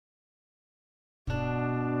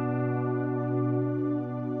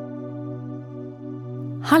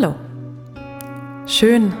Hallo,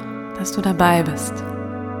 schön, dass du dabei bist.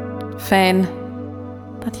 Fijn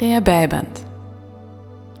dat jij erbij bent.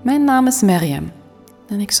 Mijn naam is Miriam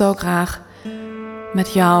en ik zou graag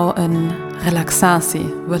met jou een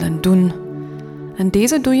relaxatie willen doen. En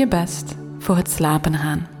deze doe je best voor het slapen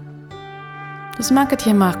gaan. Dus maak het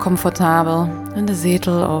je maar comfortabel in de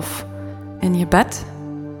zetel of in je bed.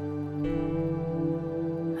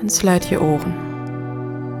 En sluit je ogen.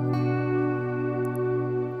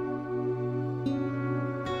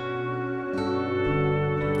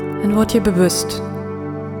 En word je bewust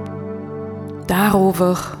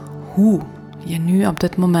daarover hoe je nu op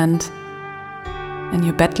dit moment in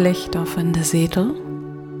je bed ligt of in de zetel.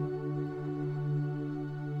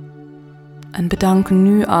 En bedank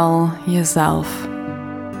nu al jezelf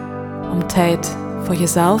om tijd voor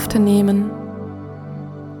jezelf te nemen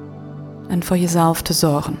en voor jezelf te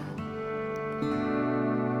zorgen.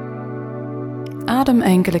 Adem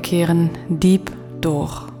enkele keren diep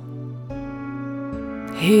door.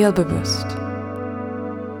 Heel bewust.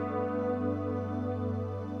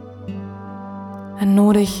 En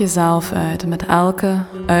nodig jezelf uit met elke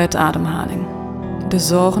uitademhaling de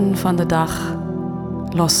zorgen van de dag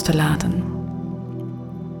los te laten.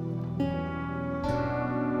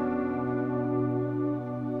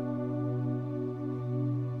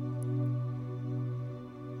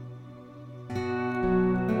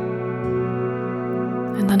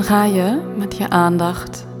 En dan ga je met je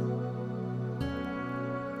aandacht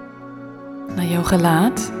naar jouw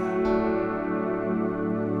gelaat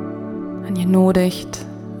en je nodigt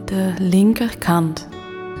de linkerkant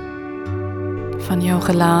van jouw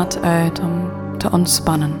gelaat uit om te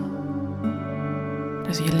ontspannen.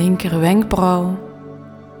 Dus je linker wenkbrauw,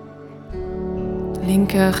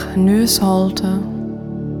 linker neusholte,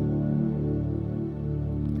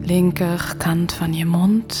 linkerkant van je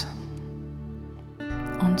mond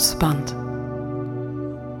ontspant.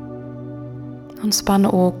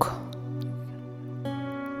 Ontspan ook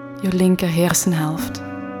je linker hersenhelft,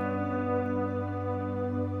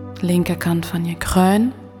 linkerkant van je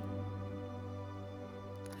kruin,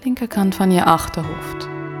 linkerkant van je achterhoofd.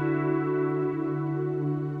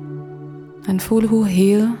 En voel hoe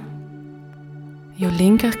heel je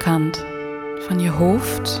linkerkant van je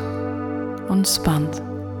hoofd ontspant.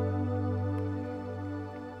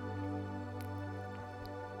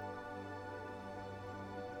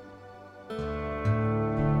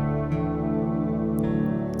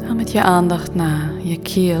 Ga met je aandacht naar je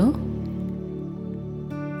keel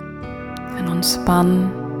en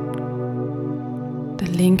ontspan de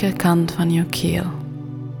linkerkant van je keel,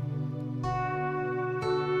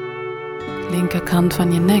 linkerkant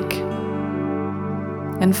van je nek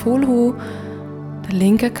en voel hoe de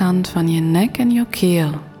linkerkant van je nek en je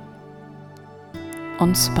keel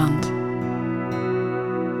ontspant.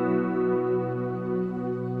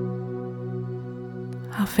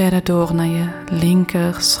 Ga verder door naar je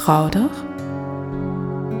linker schouder.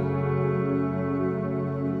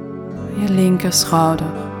 Je linker schouder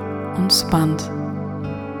ontspant.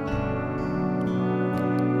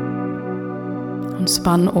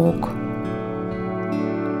 Ontspan ook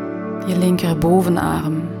je linker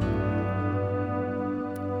bovenarm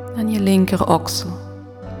en je linker oksel.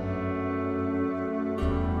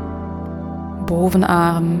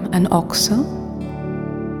 Bovenarm en oksel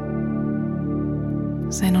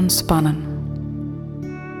zijn ontspannen.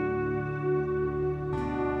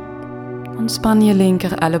 Ontspan je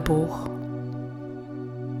linker elleboog.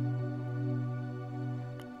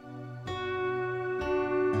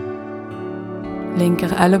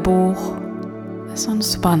 Linker elleboog is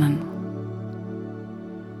ontspannen.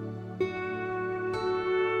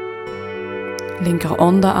 Linker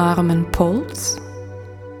onderarm en pols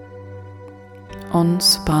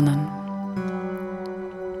ontspannen.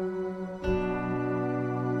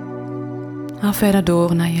 Ga verder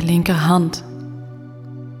door naar je linkerhand.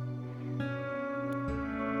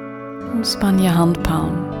 Ontspan je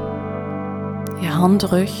handpalm, je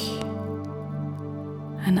handrug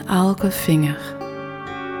en elke vinger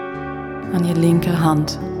aan je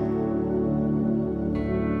linkerhand.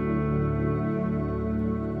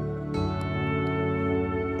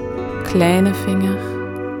 Kleine vinger,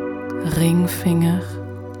 ringvinger,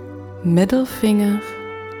 middelvinger,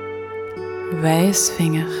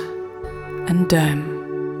 wijsvinger en duim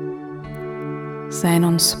zijn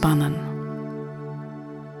ontspannen.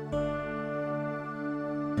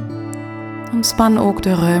 Ontspan ook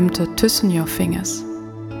de ruimte tussen je vingers.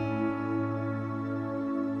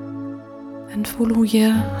 En voel hoe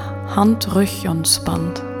je handrug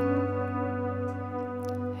ontspant.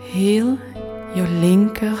 Heel je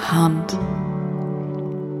linkerhand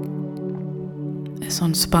is is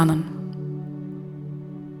ontspannen.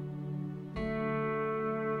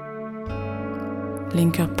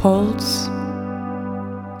 Linkerpols,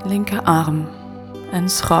 linkerarm en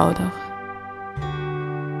schouder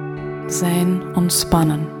zijn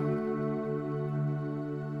ontspannen.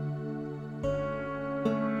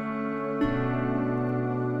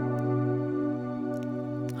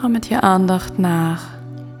 Ga met je aandacht naar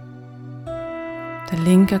de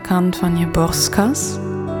linkerkant van je borstkas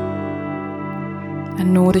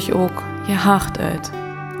en nodig ook je hart uit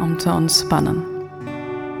om te ontspannen.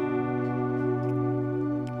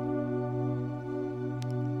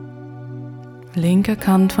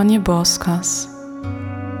 Linkerkant van je borstkas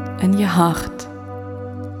en je hart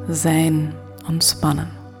zijn ontspannen.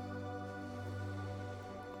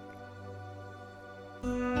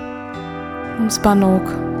 Ontspan ook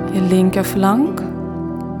je linkerflank.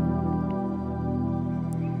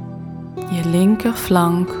 Je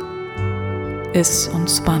linkerflank is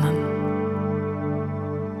ontspannen.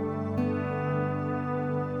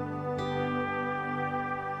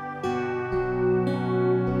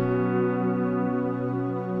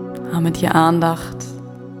 Ga met je aandacht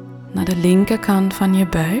naar de linkerkant van je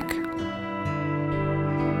buik.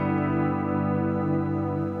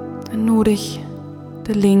 En nodig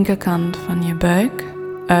de linkerkant van je buik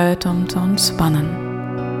uit om te ontspannen.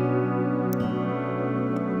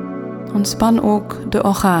 Ontspan ook de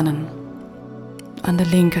organen aan de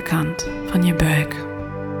linkerkant van je buik.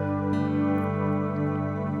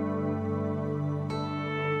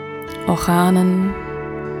 Organen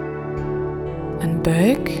en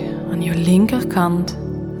buik aan je linkerkant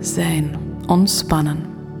zijn ontspannen.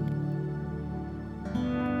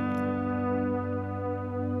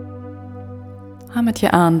 Ga met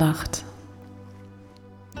je aandacht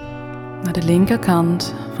naar de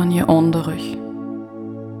linkerkant van je onderrug.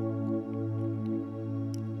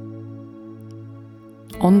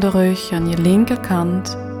 Onderrug aan je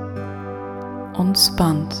linkerkant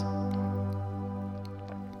ontspant.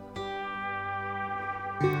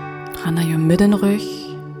 Ga naar je middenrug,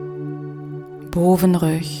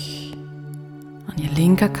 bovenrug aan je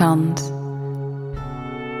linkerkant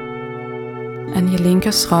en je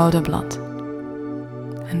linker schouderblad.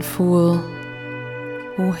 En voel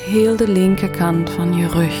hoe heel de linkerkant van je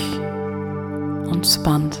rug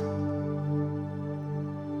ontspant.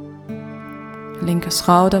 Linker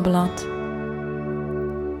schouderblad,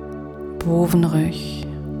 bovenrug,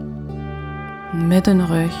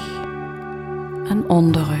 middenrug en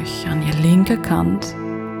onderrug aan je linkerkant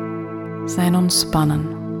zijn ontspannen.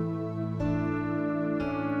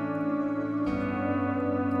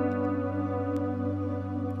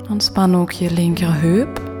 Ontspan ook je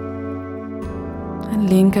linkerheup en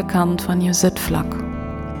linkerkant van je zitvlak.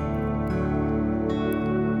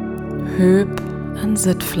 Heup en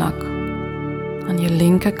zitvlak aan je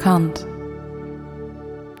linkerkant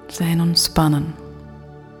zijn ontspannen.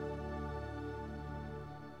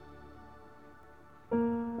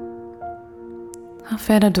 Ga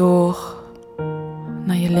verder door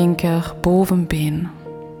naar je linker bovenbeen.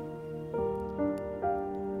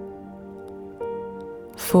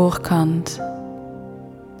 Voorkant,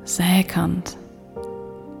 zijkant,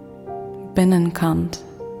 binnenkant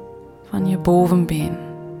van je bovenbeen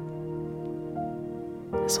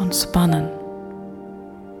is ontspannen.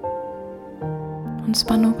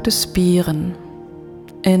 Ontspan ook de spieren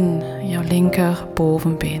in jouw linker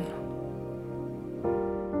bovenbeen.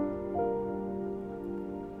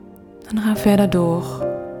 En ga verder door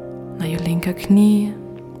naar je linkerknie,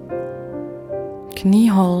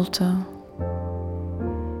 knieholte,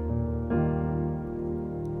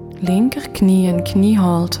 linkerknie en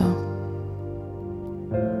knieholte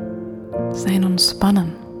zijn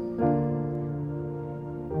ontspannen.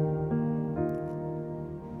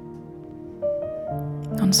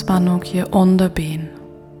 Ontspan ook je onderbeen,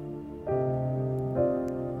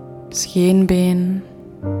 scheenbeen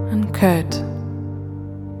en kuit.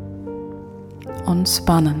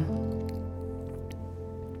 Ontspannen.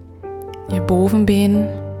 Je bovenbeen,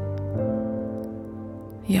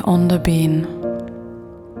 je onderbeen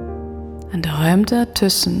en de ruimte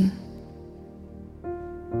ertussen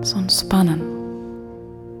is ontspannen.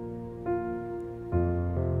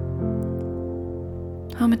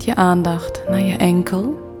 Ga met je aandacht naar je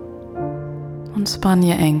enkel. Ontspan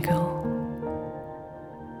je enkel.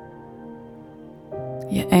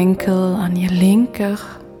 Je enkel aan je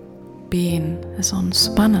linkerbeen is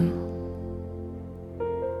ontspannen.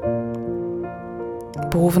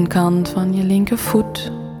 Bovenkant van je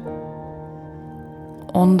linkervoet,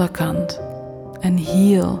 onderkant en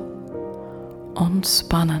hiel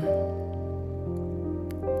ontspannen.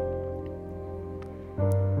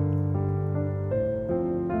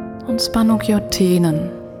 Ontspan ook jouw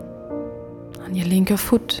tenen aan je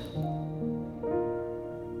linkervoet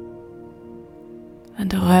en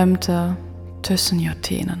de ruimte tussen je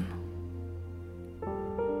tenen.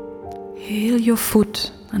 Heel je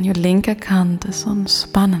voet aan je linkerkant is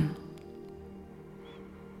ontspannen.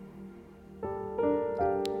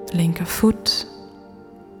 Linkervoet,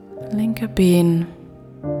 linkerbeen,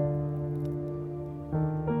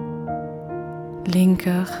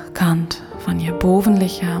 linkerkant van je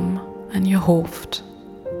bovenlichaam en je hoofd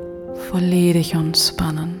volledig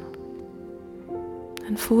ontspannen.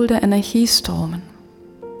 En voel de energie stromen.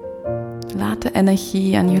 Laat de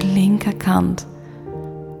energie aan je linkerkant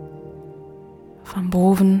van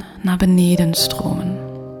boven naar beneden stromen.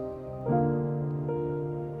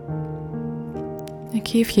 Ik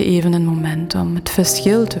geef je even een moment om het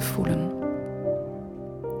verschil te voelen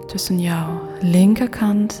tussen jouw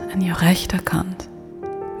linkerkant en jouw rechterkant.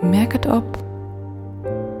 Merk het op.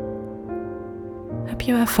 Heb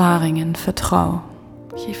je ervaringen, vertrouw.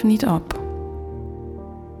 Geef niet op.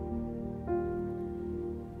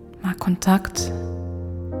 Maak contact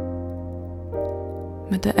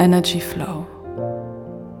met de energy flow.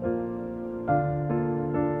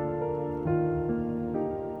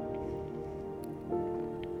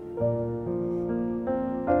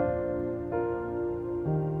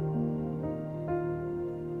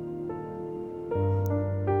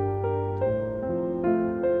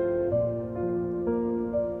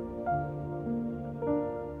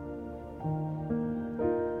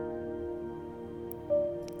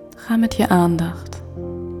 Ga met je aandacht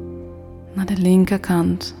naar de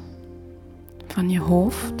linkerkant van je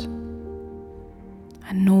hoofd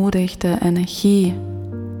en nodig de energie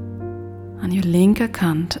aan je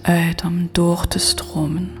linkerkant uit om door te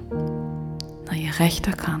stromen naar je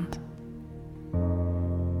rechterkant.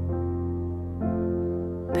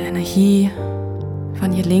 De energie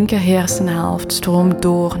van je linker hersenhelft stroomt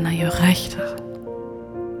door naar je rechter.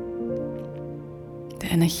 De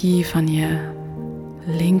energie van je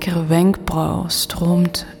linker wenkbrauw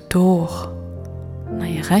stroomt door naar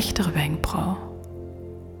je rechter wenkbrauw.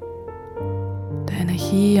 De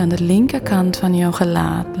energie aan de linkerkant van jouw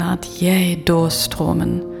gelaat laat jij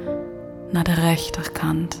doorstromen naar de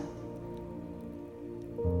rechterkant.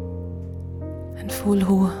 En voel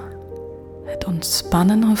hoe het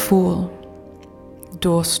ontspannen gevoel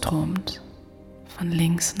doorstroomt van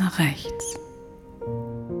links naar rechts.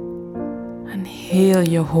 En heel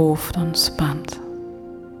je hoofd ontspant.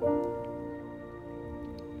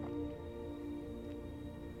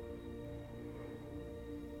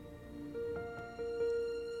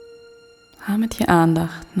 Ga met je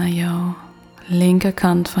aandacht naar jouw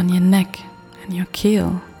linkerkant van je nek en je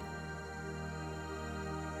keel.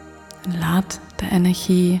 En laat de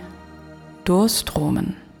energie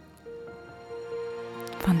doorstromen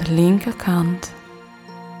van de linkerkant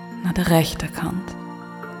naar de rechterkant.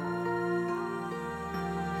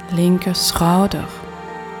 Linker schouder.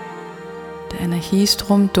 De energie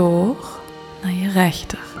stroomt door naar je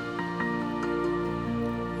rechter.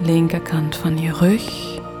 Linkerkant van je rug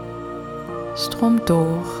stroomt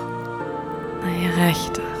door naar je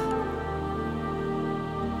rechter.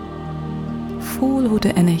 Voel hoe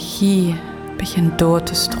de energie begint door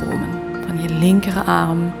te stromen van je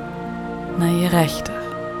linkerarm naar je rechter.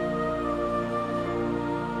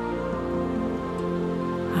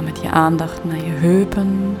 Ga met je aandacht naar je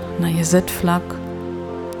heupen, naar je zitvlak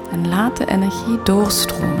en laat de energie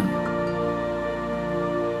doorstromen.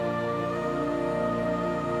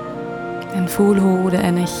 En voel hoe de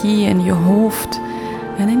energie in je hoofd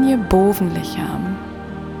en in je bovenlichaam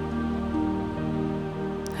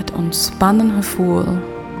het ontspannen gevoel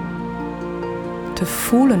te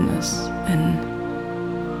voelen is in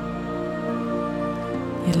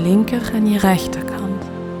je linker en je rechterkant.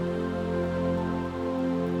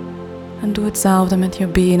 En doe hetzelfde met je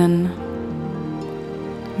benen,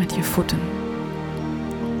 met je voeten.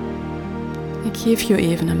 Ik geef je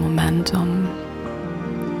even een moment om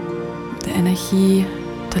de energie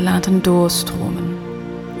te laten doorstromen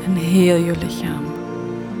in heel je lichaam,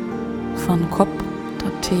 van kop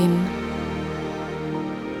tot teen.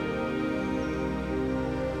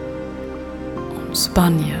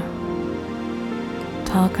 Ontspan je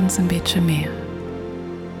telkens een beetje meer.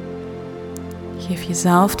 Geef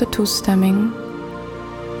jezelf de toestemming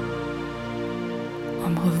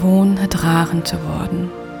om gewoon gedragen te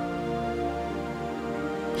worden.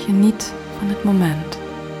 Geniet van het moment.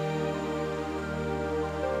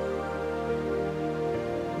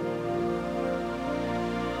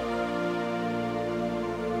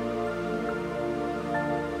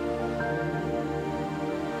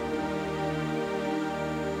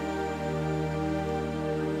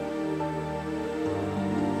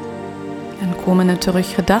 dan komen natuurlijk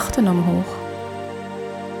gedachten omhoog.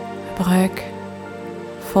 Gebruik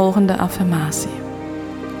volgende affirmatie.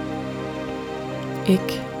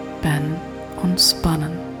 Ik ben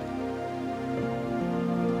ontspannen.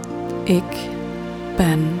 Ik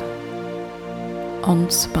ben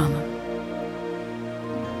ontspannen.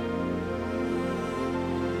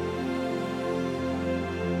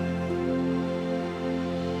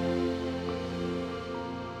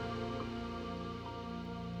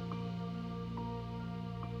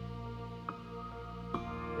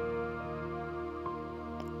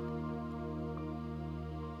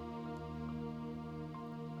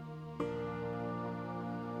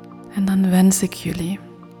 En dan wens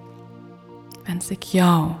ik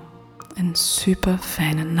jou een super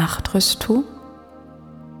fijne nachtrust toe.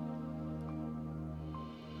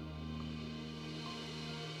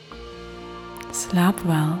 Slaap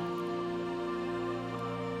wel.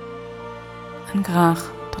 En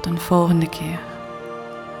graag tot een volgende keer.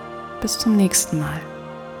 Bis zum nächsten Mal.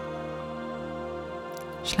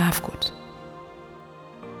 Schlaf gut.